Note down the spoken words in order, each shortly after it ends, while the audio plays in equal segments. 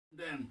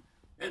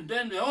And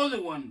then the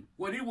other one,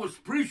 when he was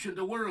preaching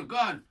the word of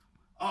God,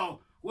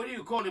 what do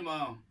you call him?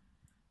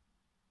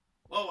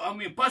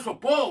 Pastor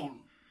Paul.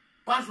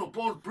 Pastor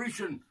Paul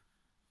preaching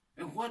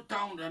in what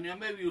town down there?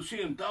 Maybe you see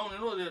him down,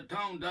 the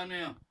town down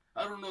there.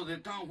 I don't know the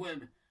town where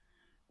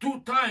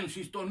 2 times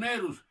his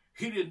tornadoes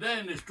hit it there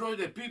and destroyed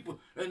the people.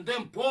 And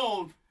then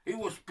Paul, he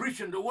was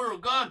preaching the word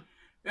of God,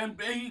 and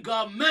he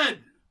got mad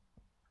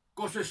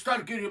because they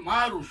started getting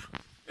arrows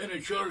in the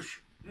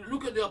church.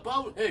 Look at the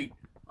apostle. Hey,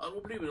 I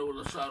don't believe it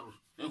was the arrows.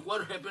 And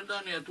what happened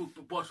down there to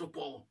Pastor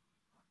Paul?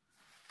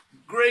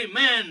 Great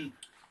man.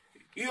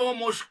 He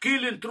almost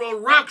killed and threw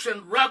rocks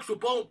to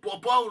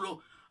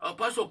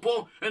Pastor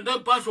Paul. And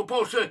then Pastor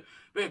Paul said,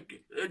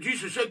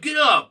 Jesus said, get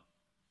up.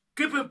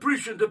 Keep on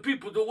preaching the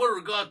people the word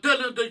of God. Tell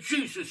them that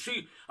Jesus,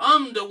 see,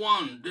 I'm the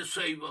one, the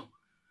Savior.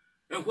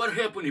 And what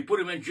happened? He put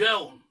him in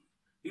jail.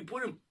 He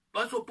put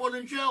Pastor Paul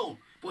in jail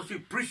because he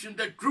preaching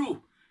the truth.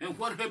 And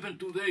what happened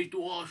today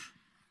to us?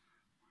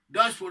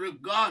 That's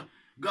what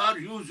God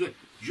used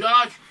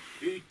Josh,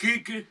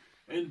 Kiki,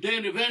 and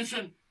Danny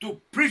Vincent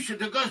to preach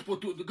the gospel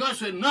to the God.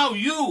 Said, now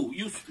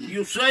you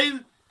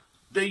saved?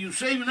 That you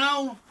saved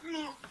now?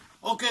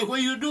 Okay,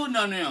 what you doing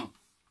down there?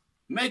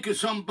 Making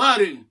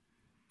somebody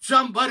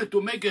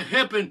to make it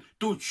happen,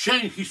 to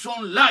change his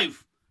own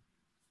life,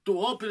 to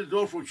open the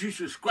door for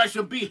Jesus Christ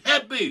and be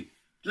happy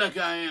like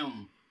I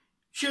am.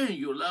 Change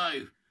your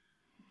life.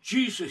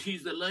 Jesus,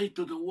 he's the light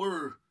of the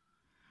world.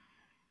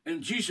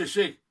 And Jesus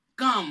said,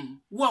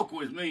 come, walk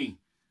with me.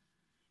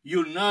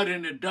 You're not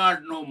in the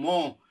dark no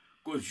more,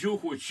 because you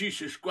with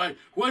Jesus Christ.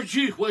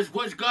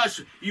 What's God?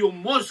 You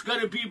must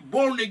got to be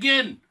born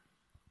again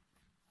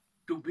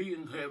to be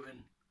in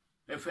heaven.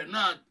 If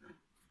not,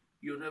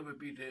 you'll never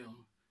be there.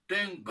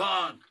 Thank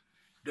God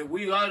that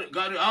we got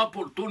an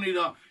opportunity,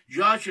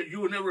 Josh and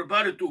you and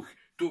everybody, to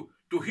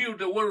hear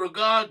the word of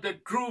God, the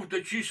truth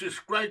that Jesus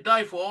Christ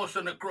died for us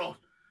on the cross.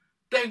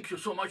 Thank you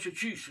so much,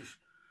 Jesus.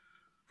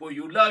 For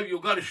your life,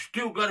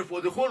 still got it for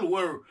the whole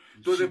world.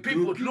 So the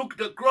people look at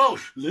the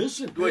cross.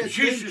 Listen, when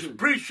Jesus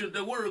preached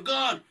the word of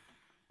God,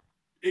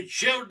 it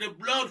shed the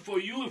blood for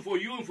you and for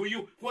you and for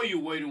you. What are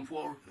you waiting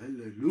for?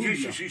 Hallelujah.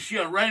 Jesus is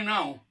here right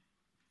now.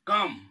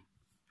 Come.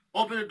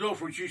 Open the door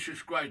for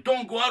Jesus Christ.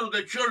 Don't go out of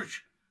the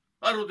church,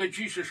 out of the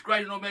Jesus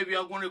Christ. No, maybe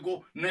I'm going to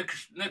go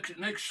next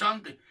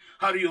Sunday.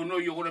 How do you know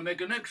you're going to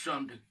make it next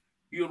Sunday?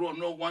 You don't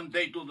know one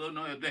day to the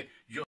other day.